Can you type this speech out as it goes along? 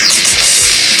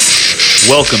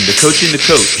Welcome to Coaching the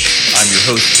Coach. I'm your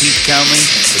host, Pete Townley,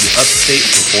 for the Upstate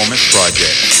Performance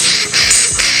Project.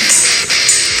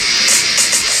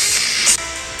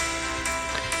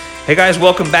 Hey guys,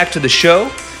 welcome back to the show.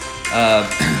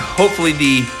 Hopefully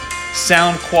the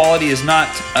sound quality is not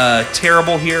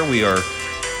terrible here. We are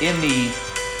in the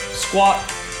squat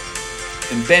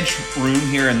and bench room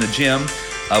here in the gym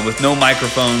with no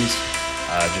microphones,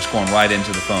 just going right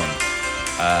into the phone.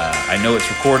 I know it's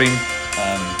recording.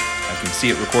 I can see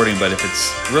it recording, but if it's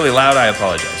really loud, I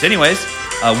apologize. Anyways,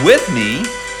 with me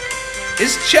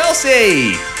is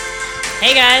Chelsea.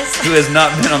 Hey guys. Who has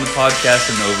not been on the podcast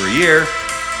in over a year,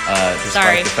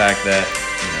 despite the fact that,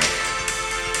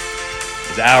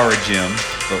 it's our gym,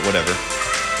 but whatever.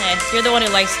 Hey, you're the one who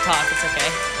likes to talk. It's okay.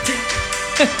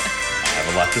 I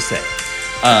have a lot to say.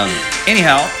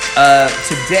 Anyhow,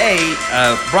 today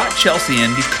brought Chelsea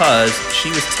in because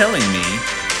she was telling me,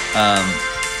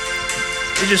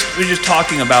 we're just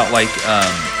talking about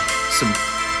some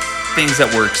things that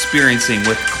we're experiencing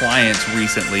with clients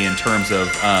recently in terms of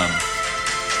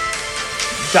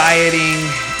dieting,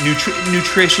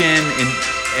 nutrition, and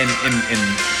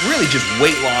really just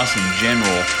weight loss in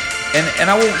general. And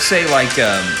I won't say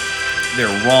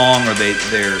they're wrong or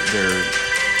they're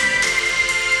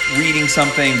reading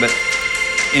something but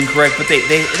incorrect, but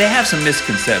they have some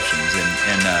misconceptions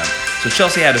and so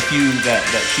Chelsea had a few that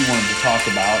she wanted to talk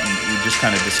about, and we just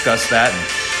kind of discussed that. And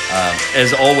as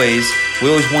always,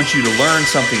 we always want you to learn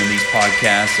something in these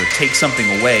podcasts or take something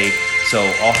away. So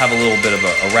I'll have a little bit of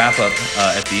a wrap up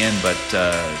at the end, but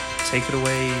take it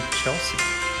away, Chelsea.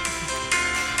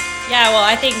 Yeah, well,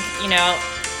 I think,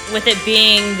 with it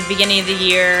being the beginning of the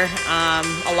year,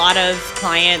 a lot of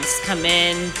clients come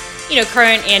in,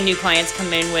 current and new clients come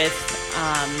in with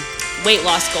weight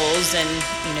loss goals and,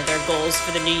 their goals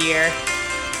for the new year.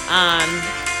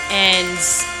 And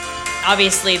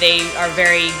obviously they are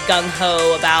very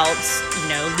gung-ho about,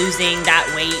 losing that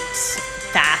weight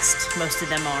fast. Most of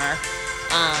them are.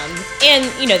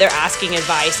 And, they're asking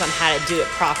advice on how to do it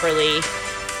properly.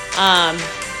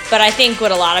 But I think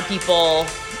what a lot of people,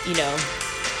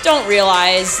 don't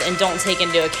realize and don't take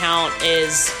into account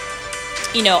is,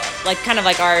 kind of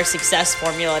like our success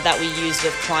formula that we use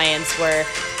with clients, where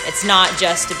it's not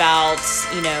just about,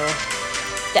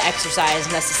 the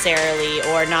exercise necessarily,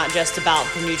 or not just about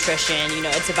the nutrition.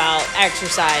 It's about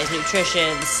exercise,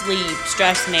 nutrition, sleep,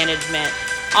 stress management,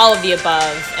 all of the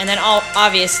above. And then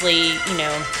obviously,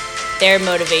 their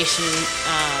motivation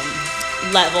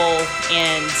level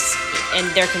and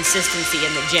their consistency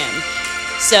in the gym.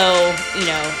 So,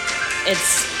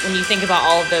 it's when you think about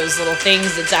all of those little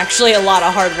things, it's actually a lot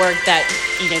of hard work that,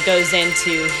 goes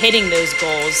into hitting those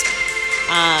goals.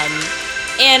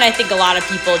 And I think a lot of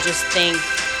people just think,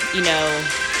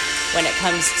 when it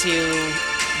comes to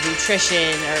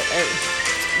nutrition or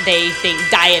they think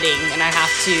dieting and I have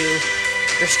to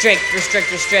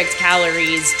restrict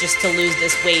calories just to lose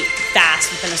this weight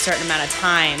fast within a certain amount of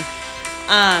time.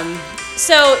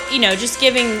 So, just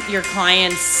giving your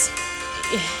clients,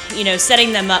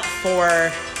 setting them up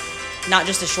for not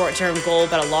just a short-term goal,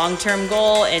 but a long-term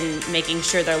goal, and making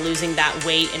sure they're losing that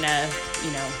weight in a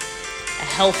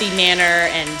healthy manner.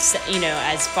 And,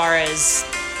 as far as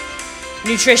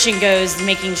nutrition goes,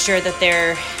 making sure that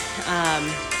they're,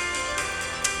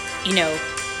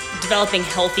 developing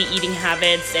healthy eating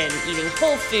habits and eating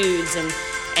whole foods and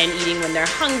eating when they're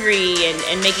hungry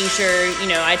and making sure,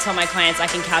 I tell my clients I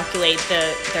can calculate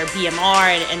their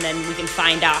BMR and then we can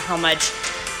find out how much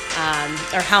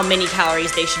or how many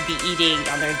calories they should be eating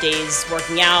on their days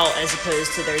working out as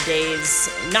opposed to their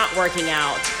days not working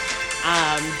out.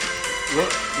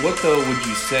 What though would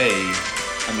you say,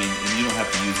 and you don't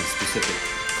have to use a specific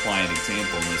client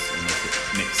example unless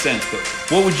it makes sense, but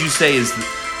what would you say is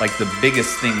the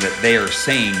biggest thing that they are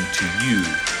saying to you,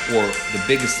 or the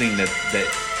biggest thing that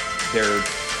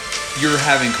you're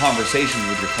having conversations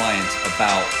with your clients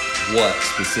about what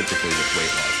specifically with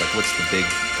weight loss? What's the big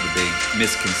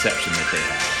misconception that they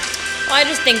have? Well, I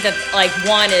just think that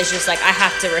one is just I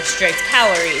have to restrict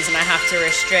calories and I have to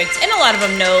restrict, and a lot of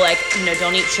them know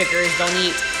don't eat sugars, don't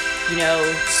eat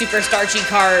super starchy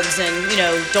carbs, and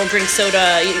don't drink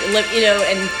soda,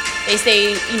 and they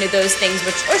say those things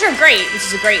which are great, which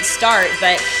is a great start,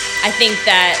 but I think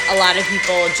that a lot of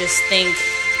people just think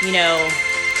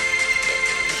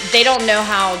they don't know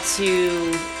how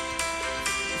to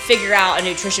figure out a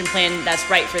nutrition plan that's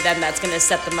right for them, that's going to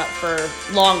set them up for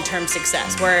long-term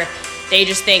success, where they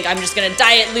just think, I'm just going to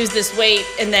diet, lose this weight,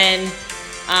 and then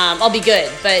I'll be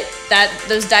good. But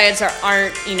those diets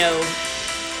aren't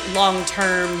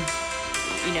long-term,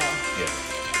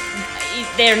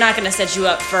 they're not going to set you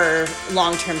up for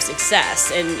long-term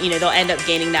success. And, they'll end up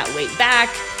gaining that weight back.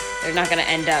 They're not going to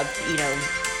end up,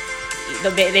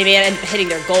 they may end up hitting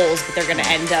their goals, but they're going to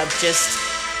end up just,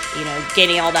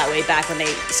 gaining all that weight back when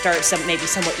they start maybe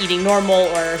somewhat eating normal,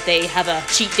 or they have a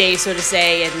cheat day, so to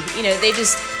say. And,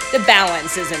 the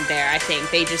balance isn't there. I think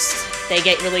they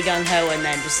get really gung-ho, and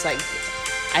then just like,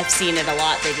 I've seen it a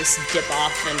lot. They just dip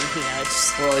off, and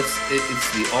it's. Well, it's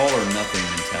the all or nothing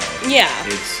mentality. Yeah.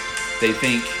 They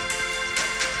think,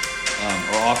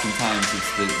 or oftentimes it's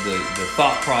the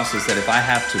thought process that if I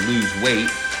have to lose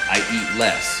weight, I eat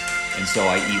less, and so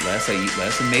I eat less,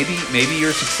 and maybe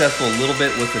you're successful a little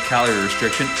bit with the calorie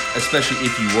restriction, especially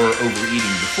if you were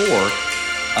overeating before,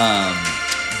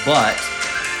 but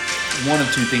one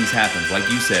of two things happens. Like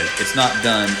you said, it's not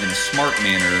done in a smart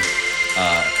manner.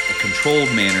 A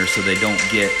controlled manner, so they don't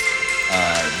get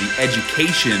the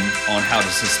education on how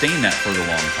to sustain that for a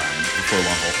long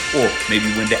haul, or maybe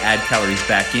when to add calories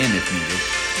back in if needed.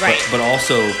 Right. But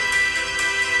also,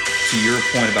 to your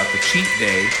point about the cheat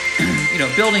day,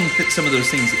 building some of those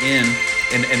things in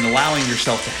and allowing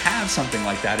yourself to have something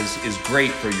like that is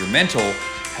great for your mental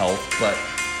health. But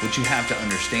what you have to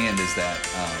understand is that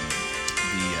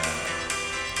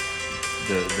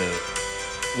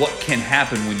what can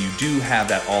happen when you do have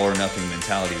that all or nothing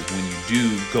mentality is when you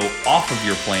do go off of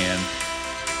your plan,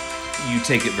 you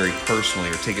take it very personally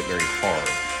or take it very hard.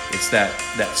 It's that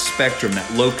spectrum,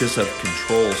 that locus of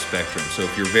control spectrum. So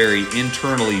if you're very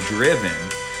internally driven,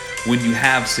 when you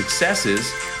have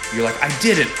successes, you're like, I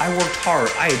did it, I worked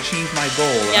hard, I achieved my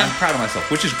goal, and I'm proud of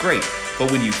myself, which is great. But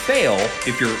when you fail,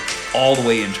 if you're all the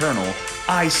way internal,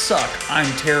 I suck, I'm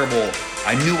terrible,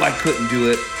 I knew I couldn't do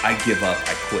it, I give up,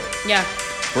 I quit. Yeah.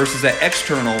 Versus that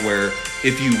external where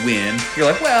if you win,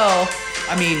 you're like, well,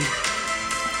 I mean,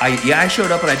 I showed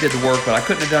up and I did the work, but I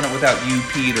couldn't have done it without you,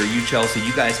 Pete, or you, Chelsea.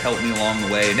 You guys helped me along the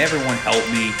way, and everyone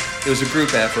helped me. It was a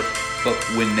group effort. But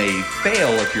when they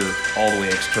fail, if you're all the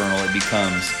way external, it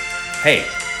becomes, hey,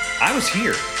 I was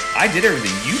here. I did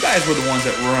everything. You guys were the ones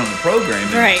that were on the program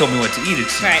and told me what to eat.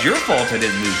 It's your fault I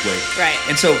didn't lose weight. Right.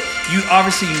 And so you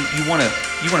obviously you want to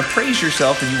praise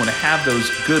yourself, and you want to have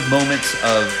those good moments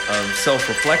of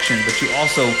self-reflection, but you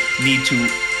also need to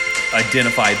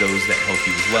identify those that help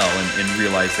you as well, and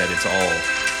realize that it's all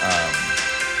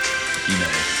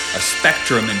a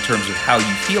spectrum in terms of how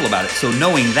you feel about it. So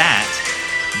knowing that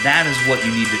is what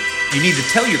you need to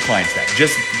tell your clients, that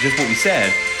just what we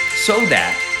said, so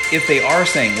that if they are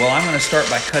saying, well, I'm going to start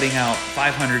by cutting out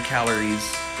 500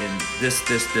 calories in this,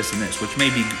 and this, which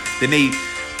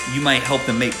you might help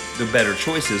them make the better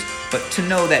choices, but to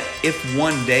know that if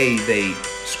one day they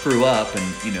screw up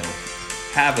and,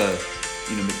 have a,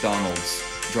 McDonald's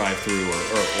drive-through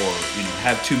or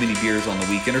have too many beers on the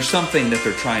weekend or something that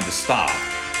they're trying to stop,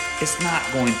 it's not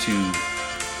going to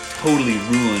totally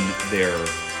ruin their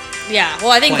Yeah,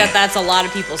 well, I think plan. that's a lot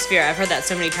of people's fear. I've heard that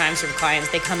so many times from clients.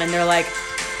 They come in, they're like,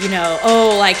 I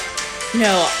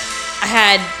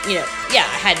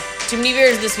had too many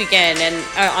beers this weekend and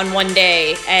on one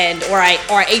day, or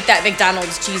I ate that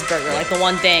McDonald's cheeseburger, like the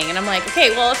one thing. And I'm like,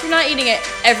 okay, well, if you're not eating it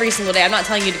every single day, I'm not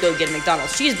telling you to go get a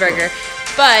McDonald's cheeseburger,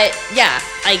 but yeah,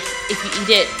 like if you eat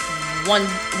it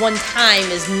one time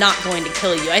is not going to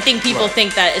kill you. I think people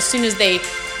think that as soon as they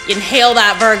inhale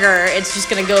that burger, it's just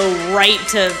gonna go right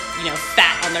to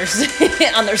fat on their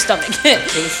on their stomach.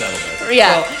 To the settlement.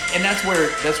 Yeah. Well, and that's where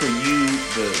you,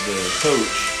 the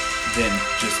coach, then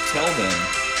just tell them,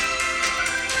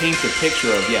 paint the picture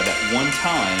of that one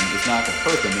time is not gonna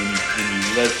hurt them, and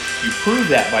you prove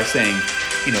that by saying,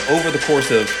 over the course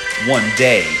of one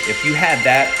day, if you had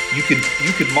that, you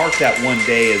could mark that one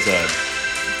day as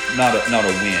not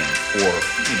a win, or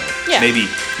maybe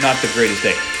not the greatest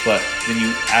day, but then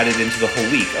you add it into the whole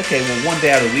week. Okay, well, one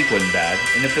day out of the week wasn't bad,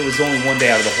 and if it was only one day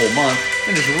out of the whole month,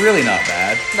 then it's really not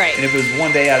bad. Right. And if it was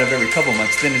one day out of every couple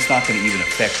months, then it's not going to even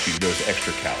affect you, those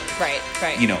extra calories. Right.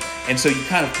 And so you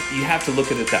have to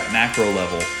look at it at that macro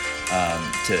level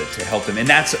to help them, and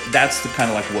that's the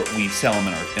kind of like what we sell them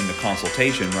in the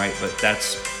consultation, right? But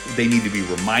they need to be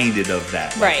reminded of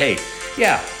that. Like, hey,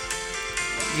 yes,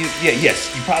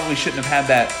 you probably shouldn't have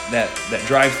had that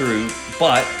drive-through,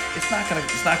 but it's not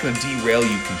gonna derail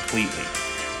you completely,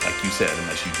 like you said,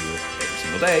 unless you do it every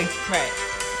single day. Right.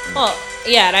 Well,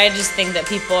 yeah, and I just think that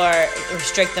people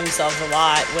restrict themselves a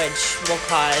lot, which will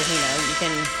cause,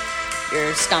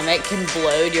 your stomach can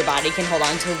bloat, your body can hold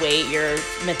on to weight, your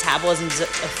metabolism's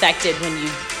affected when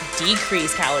you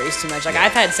decrease calories too much. Like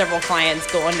I've had several clients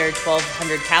go under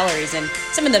 1,200 calories, and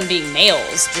some of them being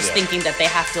males, just thinking that they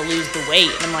have to lose the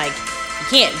weight. And I'm like, you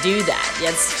can't do that.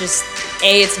 It's just,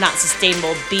 A, it's not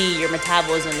sustainable. B, your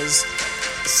metabolism is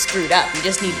screwed up. You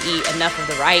just need to eat enough of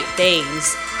the right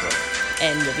things,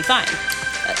 and you'll be fine.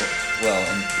 Well,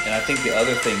 and I think the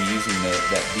other thing using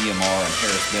that DMR and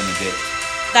Harris Benedict,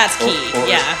 that's key.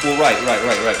 Yeah. Well, right.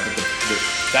 But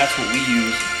that's what we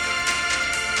use.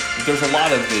 There's a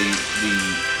lot of the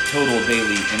total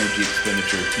daily energy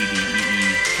expenditure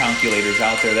 (TDEE) calculators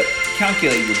out there that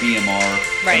calculate your BMR,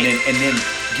 right, and then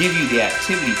give you the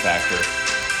activity factor.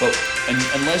 But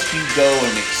unless you go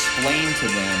and explain to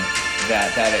them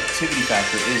that activity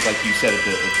factor is, like you said at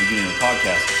the beginning of the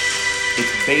podcast,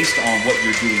 it's based on what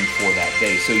you're doing for that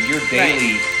day. So your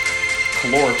daily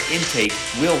caloric intake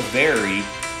will vary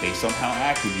based on how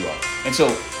active you are. And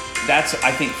so that's,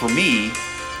 I think, for me,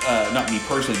 not me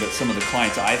personally, but some of the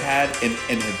clients I've had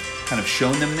and have kind of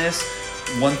shown them this,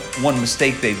 one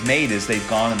mistake they've made is they've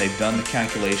gone and they've done the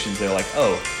calculations. They're like,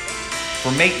 oh,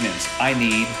 for maintenance, I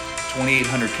need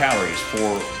 2,800 calories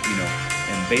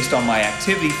and based on my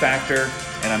activity factor,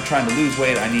 and I'm trying to lose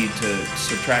weight, I need to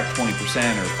subtract 20%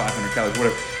 or 500 calories,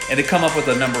 whatever. And they come up with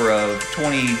a number of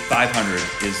 2,500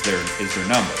 is their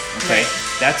number. Okay,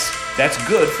 that's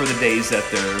good for the days that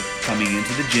they're coming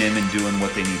into the gym and doing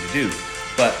what they need to do.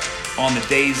 But on the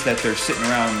days that they're sitting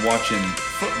around watching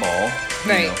football,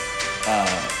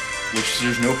 which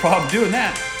there's no problem doing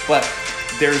that, but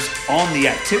there's on the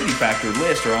activity factor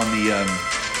list or on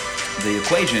the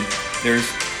equation, there's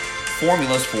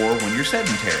formulas for when you're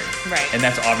sedentary. Right. And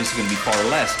that's obviously going to be far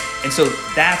less. And so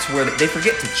that's where they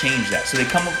forget to change that. So they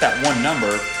come up with that one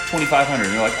number, 2,500,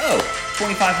 and they're like, oh,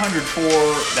 2,500 for,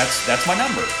 that's my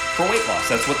number for weight loss.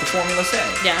 That's what the formula said.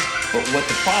 Yeah. But what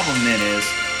the problem then is,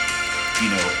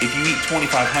 if you eat 2,500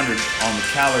 on the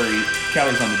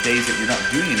calories on the days that you're not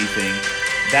doing anything,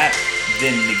 that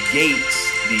then negates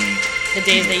the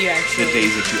days that you actually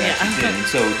did. And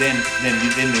so then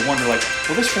they wonder, like,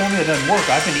 well, this formula doesn't work.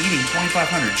 I've been eating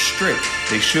 2,500 strict.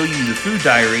 They show you the food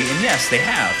diary, and yes, they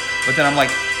have. But then I'm like,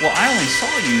 well, I only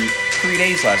saw you 3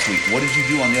 days last week. What did you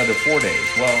do on the other 4 days?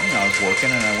 Well, I was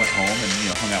working and I went home and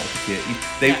hung out with the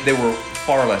kid. They were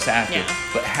far less active,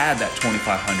 but had that 2,500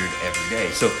 every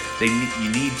day. So you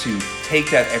need to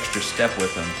take that extra step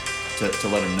with them to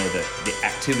let them know that the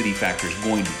activity factor is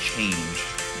going to change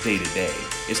day to day.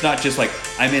 It's not just like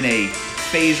I'm in a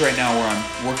phase right now where I'm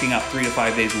working out 3 to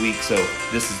 5 days a week, so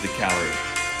this is the calorie.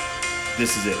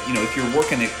 This is it. If you're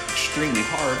working extremely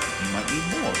hard, you might need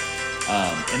more.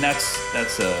 And that's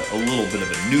a little bit of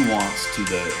a nuance to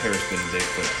the Harris Benedict,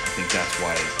 but I think that's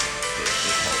why it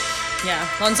helps. Yeah.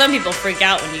 Well, and some people freak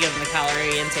out when you give them the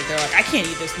calorie intake. They're like, I can't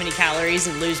eat this many calories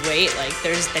and lose weight. Like,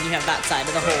 then you have that side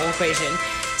of the whole equation.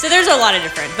 So there's a lot of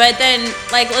different. But then,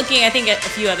 I think a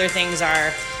few other things are,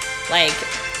 like,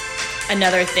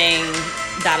 another thing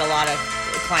that a lot of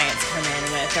clients come in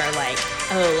with are like,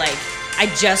 oh, like, I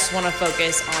just want to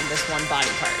focus on this one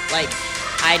body part. Like,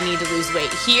 I need to lose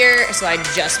weight here, so I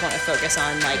just want to focus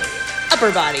on, like, upper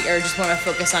body, or just want to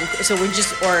focus on,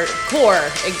 or core,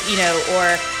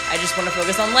 or I just want to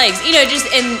focus on legs,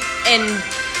 and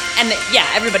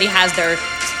everybody has their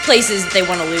places that they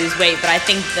want to lose weight, but I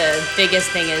think the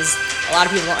biggest thing is a lot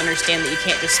of people don't understand that you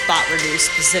can't just spot reduce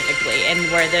specifically, and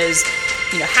where those,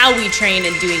 how we train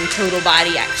and doing total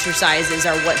body exercises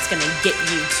are what's going to get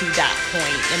you to that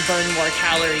point and burn more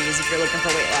calories if you're looking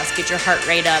for weight loss, get your heart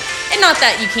rate up. And not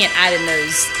that you can't add in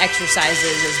those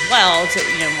exercises as well to,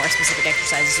 more specific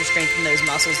exercises to strengthen those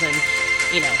muscles and,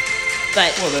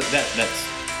 but. Well,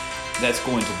 that's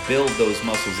going to build those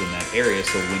muscles in that area,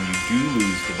 so when you do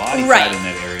lose the body fat in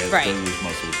that area, those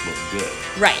muscles look good.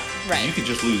 Right. You could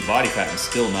just lose body fat and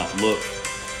still not look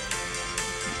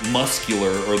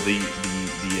muscular or the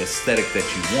aesthetic that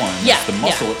you want. The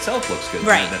muscle itself looks good.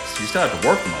 Right. You still have to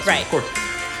work the muscle, of course.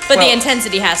 But the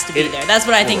intensity has to be there. That's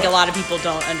what I think a lot of people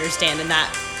don't understand in that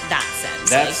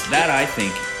sense. I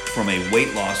think, from a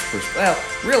weight loss perspective. Well,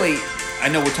 really, I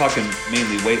know we're talking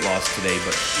mainly weight loss today,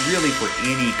 but really for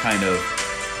any kind of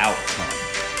outcome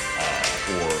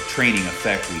or training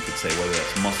effect, we could say, whether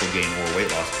that's muscle gain or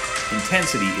weight loss,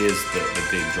 intensity is the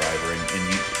big driver. And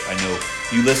I know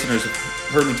you listeners have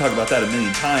heard me talk about that a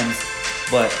million times,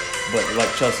 but like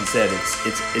Chelsea said,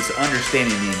 it's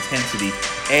understanding the intensity,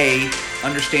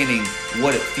 understanding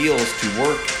what it feels to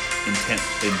work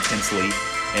intensely,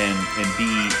 and B,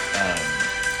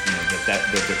 that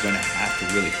they're going to have to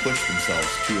really push themselves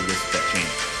to elicit that change.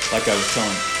 Like I was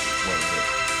telling,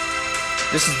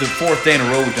 this is the 4th day in a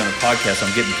row we've done a podcast.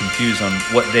 I'm getting confused on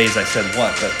what days I said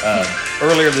what, but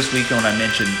earlier this week when I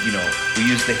mentioned, we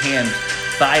used the hand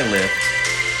thigh lift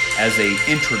as a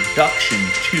introduction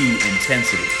to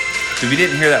intensity. So if you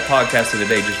didn't hear that podcast of the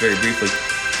day, just very briefly,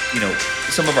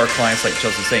 some of our clients, like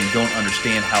Chelsea's saying, don't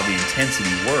understand how the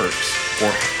intensity works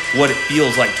or what it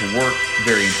feels like to work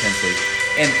very intensely.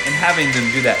 And having them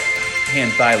do that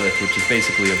hand thigh lift, which is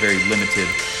basically a very limited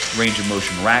range of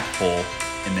motion rack pull,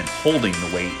 and then holding the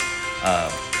weight,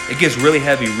 it gets really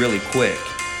heavy really quick,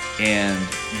 and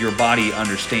your body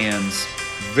understands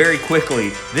very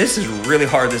quickly, this is really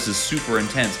hard, this is super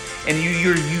intense, and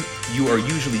you are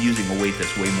usually using a weight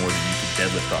that's way more than you could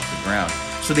deadlift off the ground.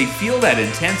 So they feel that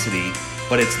intensity,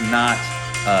 but it's not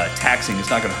taxing. It's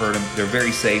not going to hurt them. They're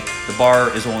very safe. The bar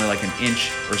is only like an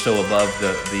inch or so above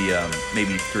the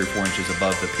maybe 3 or 4 inches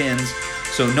above the pins,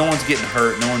 so no one's getting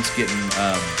hurt. No one's getting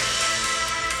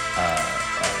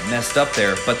messed up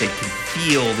there, but they can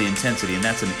feel the intensity, and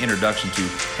that's an introduction to,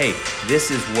 hey,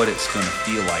 this is what it's going to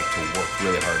feel like to work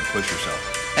really hard and push yourself,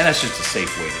 and that's just a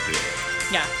safe way to do it.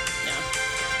 Yeah.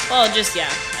 Well,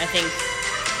 I think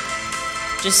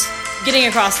just getting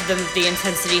across the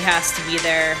intensity has to be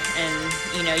there, and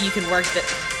you can work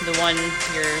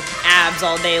your abs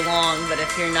all day long, but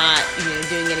if you're not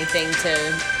doing anything to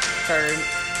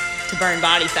burn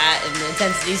body fat and the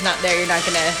intensity's not there, you're not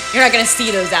gonna see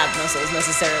those ab muscles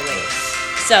necessarily.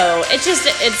 So it's just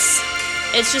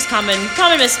common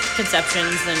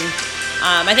misconceptions, and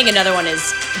I think another one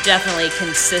is definitely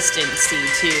consistency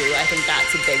too. I think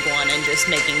that's a big one, and just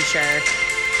making sure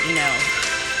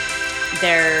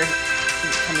they're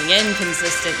coming in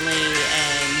consistently,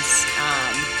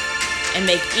 and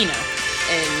make and you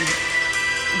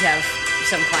have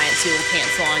some clients who will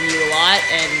cancel on you a lot,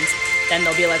 and then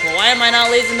they'll be like, well, why am I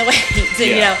not losing the weight?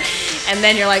 And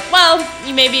then you're like, well,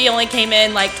 you maybe only came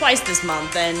in like twice this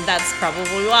month, and that's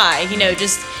probably why.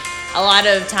 Just a lot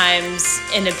of times,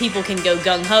 and if people can go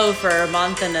gung-ho for a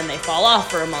month, and then they fall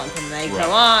off for a month, and they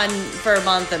go on for a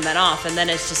month, and then off, and then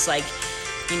it's just like,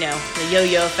 the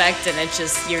yo-yo effect, and it's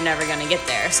just, you're never going to get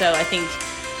there. So I think...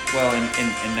 Well,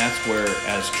 and that's where,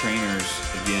 as trainers,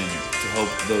 again, to help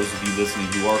those of you listening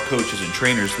who are coaches and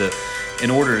trainers, that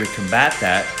in order to combat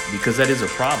that, because that is a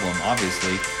problem,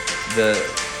 obviously,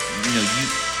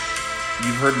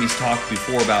 you've heard me talk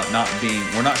before about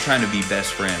we're not trying to be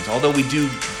best friends, although we do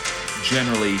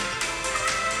generally,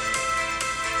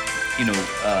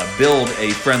 build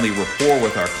a friendly rapport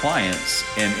with our clients,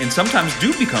 and sometimes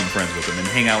do become friends with them and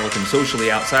hang out with them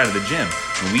socially outside of the gym.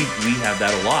 And we have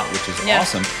that a lot, which is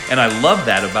awesome, and I love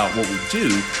that about what we do.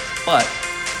 But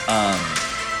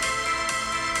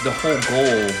the whole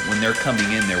goal when they're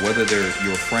coming in there, whether they're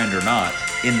your friend or not,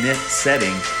 in this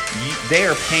setting, they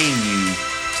are paying you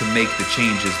to make the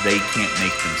changes they can't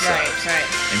make themselves. Right.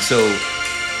 And so,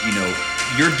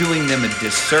 you're doing them a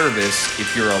disservice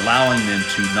if you're allowing them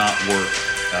to not work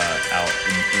out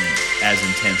in as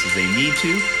intense as they need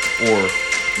to, or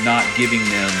not giving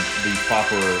them the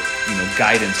proper,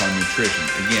 guidance on nutrition.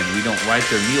 Again, we don't write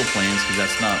their meal plans because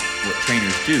that's not what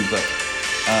trainers do, but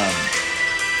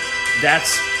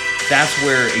that's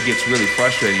where it gets really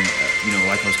frustrating.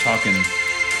 Like I was talking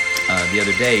the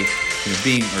other day,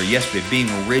 yesterday, being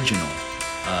original,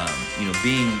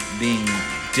 being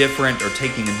different, or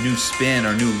taking a new spin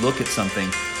or new look at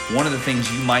something. One of the things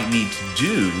you might need to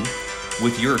do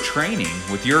with your training,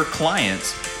 with your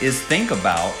clients, is think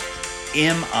about,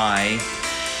 am I,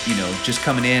 just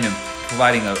coming in and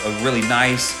providing a really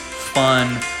nice,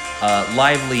 fun,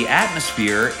 lively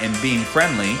atmosphere and being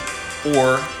friendly,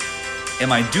 or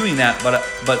am I doing that but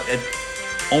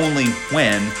only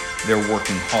when they're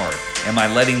working hard? Am I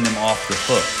letting them off the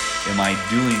hook?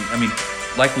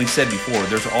 Like we said before,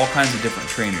 there's all kinds of different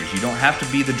trainers. You don't have to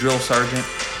be the drill sergeant.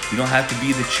 You don't have to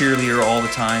be the cheerleader all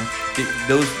the time.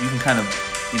 Those you can kind of,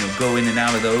 go in and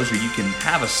out of those, or you can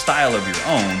have a style of your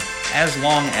own, as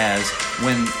long as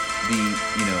when the,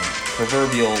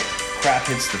 proverbial crap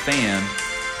hits the fan,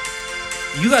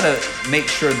 you got to make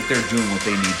sure that they're doing what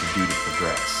they need to do to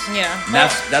progress. Yeah. And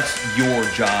that's your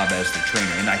job as the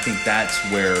trainer, and I think that's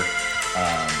where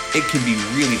it can be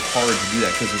really hard to do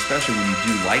that, because especially when you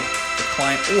do like the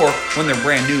client, or when they're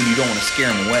brand new and you don't want to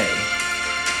scare them away,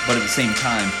 but at the same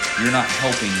time, you're not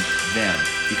helping them,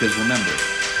 because remember,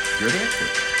 you're the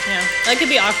expert. Yeah, that could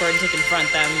be awkward to confront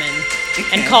them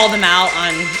and call them out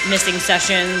on missing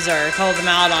sessions, or call them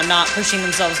out on not pushing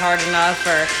themselves hard enough,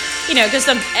 or because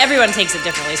everyone takes it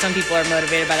differently. Some people are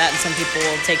motivated by that, and some people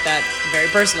will take that very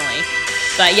personally.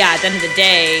 But yeah, at the end of the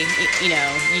day, you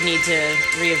need to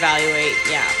reevaluate.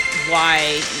 Yeah,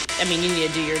 why? You need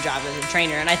to do your job as a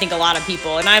trainer, and I think a lot of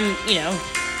people, and I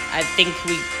think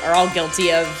we are all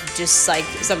guilty of just like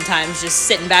sometimes just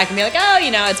sitting back and be like, oh,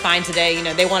 it's fine today.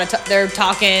 They want to, they're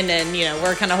talking, and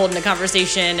we're kind of holding the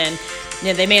conversation, and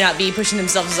they may not be pushing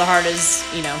themselves as hard as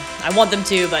I want them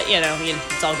to, but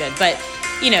it's all good. But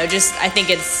I think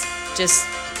it's just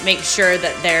make sure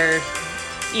that they're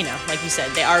like you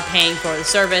said, they are paying for the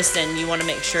service, and you want to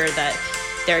make sure that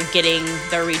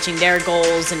they're reaching their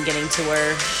goals and getting to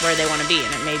where they want to be.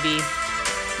 And it may be,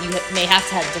 you may have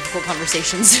to have difficult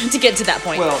conversations to get to that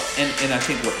point. Well, and I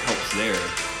think what helps there,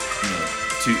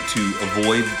 to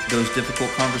avoid those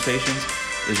difficult conversations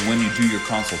is when you do your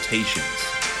consultations.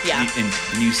 Yeah.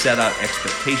 And you set out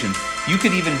expectations. You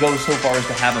could even go so far as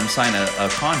to have them sign a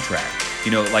contract.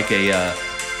 Like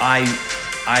I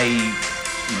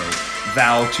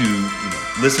vow to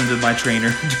listen to my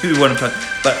trainer, do what I'm talking.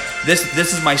 But this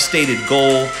is my stated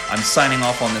goal. I'm signing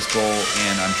off on this goal,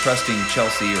 and I'm trusting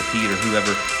Chelsea or Pete or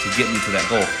whoever to get me to that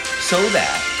goal, so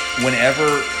that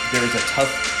whenever there's a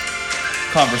tough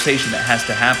conversation that has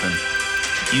to happen,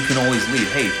 you can always lead.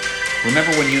 Hey,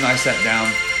 remember when you and I sat down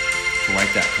to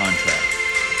write that contract?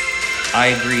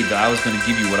 I agreed that I was going to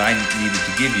give you what I needed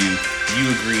to give you.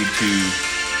 You agreed to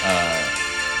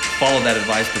follow that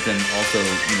advice, but then also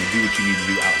do what you need to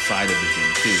do outside of the gym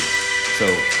too. So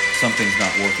something's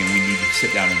not working, we need to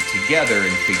sit down and together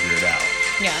and figure it out.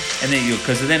 Yeah. And then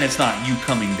because then it's not you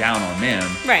coming down on them.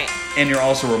 Right. And you're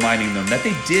also reminding them that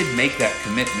they did make that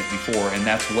commitment before, and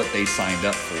that's what they signed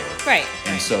up for. Right.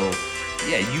 And so,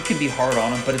 yeah, you can be hard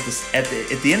on them, but at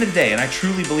the end of the day, and I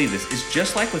truly believe this, it's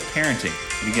just like with parenting.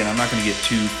 And again, I'm not going to get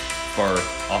too far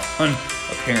off on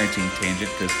a parenting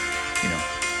tangent because,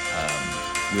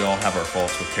 we all have our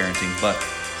faults with parenting. But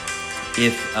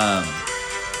if,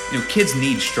 kids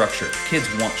need structure. Kids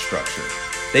want structure.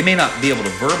 They may not be able to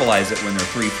verbalize it when they're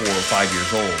 3, 4, or 5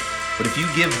 years old. But if you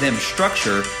give them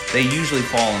structure, they usually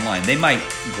fall in line. They might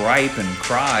gripe and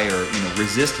cry or,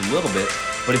 resist a little bit.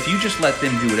 But if you just let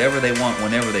them do whatever they want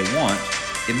whenever they want,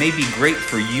 it may be great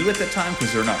for you at the time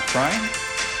because they're not crying.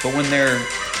 But when they're,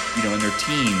 in their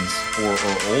teens or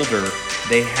older,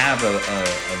 they have a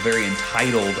very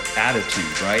entitled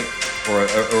attitude, right? Or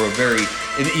a very,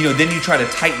 then you try to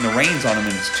tighten the reins on them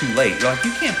and it's too late. You're like,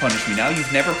 you can't punish me now.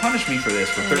 You've never punished me for this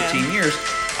for 13 years.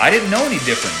 I didn't know any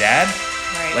different, Dad.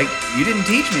 Right. Like, you didn't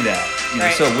teach me that.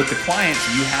 Right. So with the clients,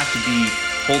 you have to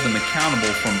hold them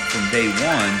accountable from day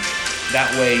one. That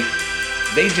way,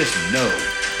 they just know.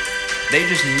 They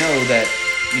just know that,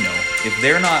 if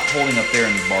they're not holding up their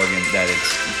end of the bargain, that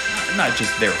it's not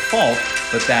just their fault,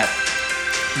 but that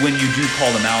when you do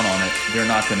call them out on it, they're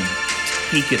not going to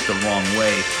take it the wrong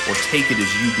way or take it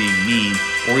as you being mean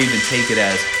or even take it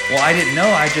as, well, I didn't know.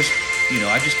 I just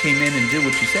came in and did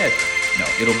what you said. No,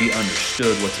 it'll be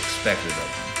understood what's expected of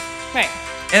them. Right.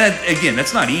 And again,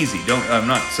 that's not easy. I'm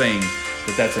not saying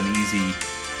that that's an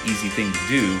easy thing to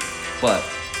do, but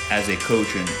as a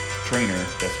coach and trainer,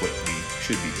 that's what we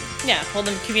should be doing. Yeah, well,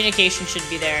 the communication should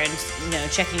be there,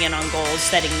 and checking in on goals,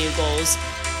 setting new goals,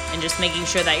 and just making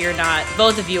sure that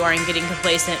both of you aren't getting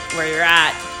complacent where you're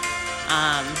at.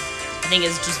 I think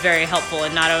is just very helpful,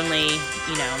 and not only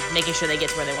making sure they get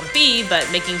to where they want to be, but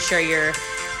making sure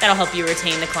that'll help you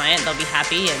retain the client. They'll be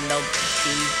happy, and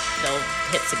they'll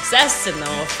hit success, and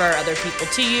they'll refer other people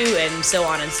to you, and so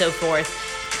on and so forth.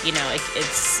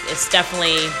 It's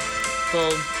definitely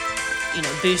will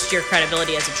boost your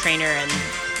credibility as a trainer, and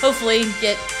hopefully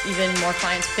get even more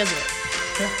clients because of it.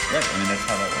 Yeah, right. I mean, that's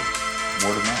how that works.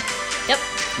 Word of mouth. Yep.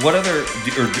 What are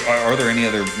there any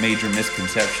other major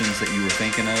misconceptions that you were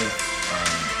thinking of?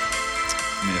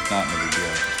 If not, no big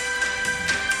deal.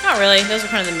 Not really. Those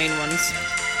are kind of the main ones.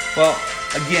 Well,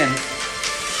 again,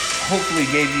 hopefully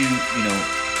gave you,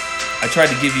 I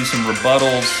tried to give you some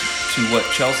rebuttals to what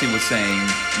Chelsea was saying,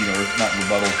 or not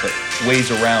rebuttals, but ways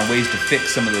to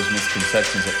fix some of those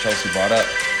misconceptions that Chelsea brought up.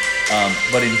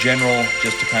 But in general,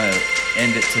 just to kind of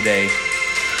end it today,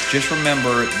 just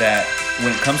remember that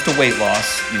when it comes to weight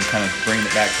loss, kind of bringing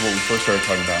it back to what we first started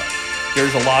talking about,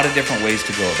 there's a lot of different ways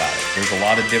to go about it. There's a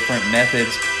lot of different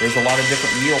methods. There's a lot of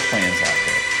different meal plans out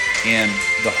there. And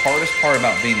the hardest part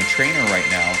about being a trainer right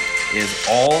now is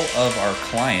all of our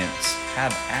clients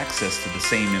have access to the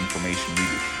same information we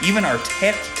do. Even our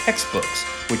textbooks,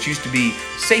 which used to be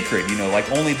sacred,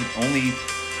 like only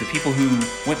the people who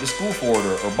went to school for it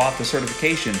or bought the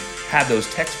certification had those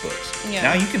textbooks. Yeah.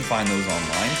 Now you can find those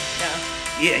online.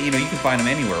 Yeah, you can find them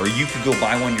anywhere, or you could go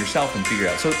buy one yourself and figure it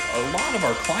out. So a lot of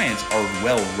our clients are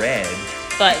well-read.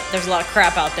 But there's a lot of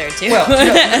crap out there too.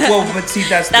 But see,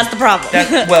 that's the problem.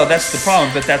 That's the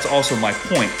problem. But that's also my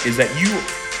point, is that you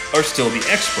are still the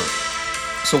expert.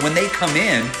 So when they come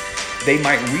in, they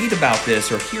might read about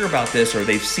this or hear about this, or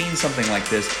they've seen something like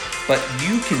this, but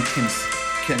you can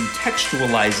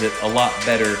contextualize it a lot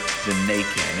better than they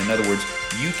can. In other words,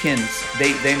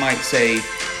 they might say,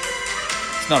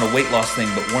 it's not a weight loss thing,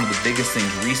 but one of the biggest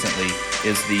things recently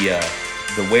is the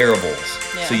the wearables.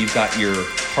 Yeah. So you've got your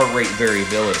heart rate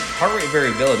variability. Heart rate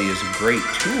variability is a great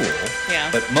tool,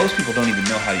 but most people don't even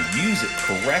know how to use it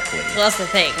correctly. Well, that's the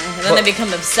thing. And then they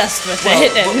become obsessed with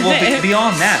it.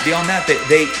 Beyond that,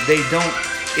 they don't.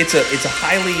 It's a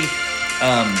highly,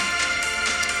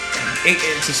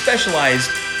 it's a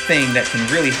specialized thing that can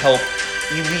really help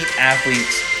elite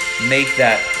athletes make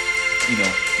that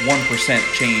 1%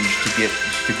 change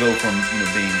to go from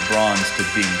being bronze to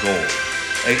being gold.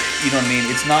 You know what I mean?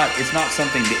 It's not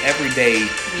something the everyday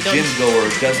gym goer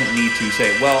doesn't need to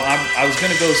say, well, I was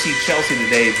going to go see Chelsea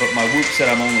today, but my Whoop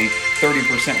said I'm only 30%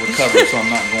 recovered, so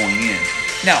I'm not going in.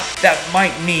 Now, that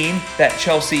might mean that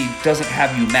Chelsea doesn't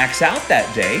have you max out that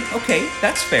day. Okay,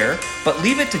 that's fair. But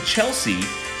leave it to Chelsea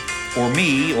or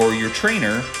me or your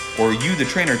trainer or you, the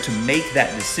trainer, to make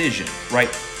that decision, right?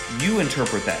 You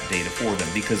interpret that data for them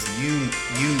because you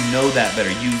know that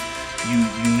better. You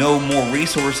know more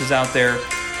resources out there.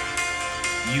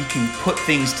 You can put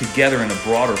things together in a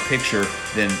broader picture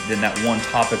than that one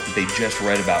topic that they just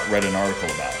read an article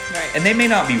about. Right. And they may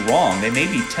not be wrong. They may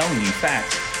be telling you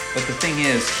facts. But the thing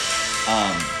is,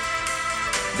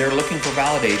 they're looking for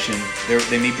validation.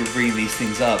 They may be bringing these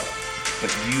things up,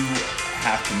 but you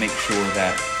have to make sure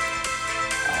that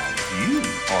you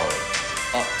are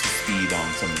up to speed on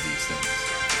some of these things.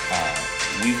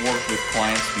 We've worked with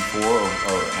clients before,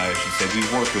 or I should say,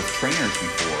 we've worked with trainers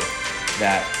before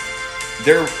that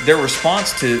their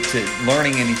response to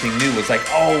learning anything new was like,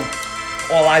 oh,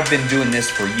 well, I've been doing this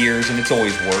for years and it's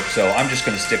always worked, so I'm just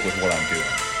going to stick with what I'm doing.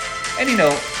 And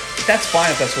that's fine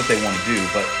if that's what they want to do,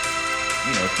 but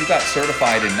if you got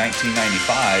certified in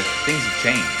 1995, things have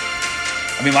changed.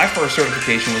 I mean, my first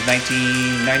certification was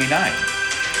 1999.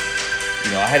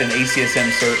 I had an ACSM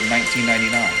cert in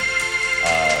 1999.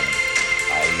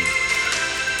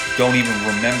 I don't even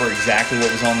remember exactly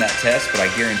what was on that test, but I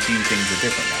guarantee you things are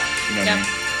different now. You know what I mean?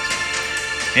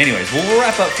 Anyways, we'll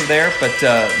wrap up from there, but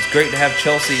it's great to have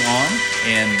Chelsea on.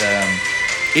 And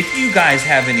if you guys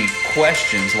have any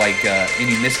questions, like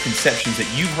any misconceptions that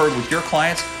you've heard with your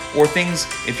clients, or things,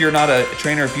 if you're not a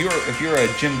trainer, if you're a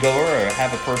gym goer or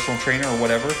have a personal trainer or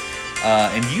whatever,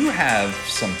 and you have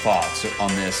some thoughts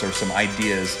on this or some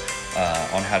ideas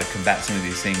on how to combat some of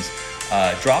these things,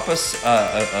 drop us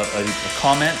a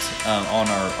comment on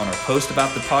our post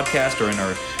about the podcast or in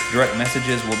our direct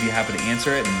messages. We'll be happy to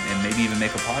answer it and maybe even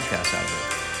make a podcast out of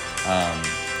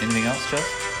it. Anything else, Chels?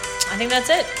 I think that's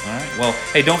it. All right. Well,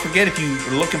 hey, don't forget, if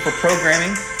you're looking for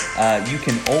programming, you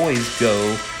can always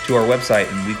go to our website,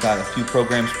 and we've got a few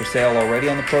programs for sale already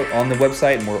on the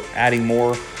website, and we're adding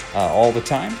more all the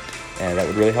time, and that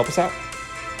would really help us out.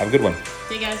 Have a good one.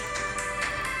 See you guys.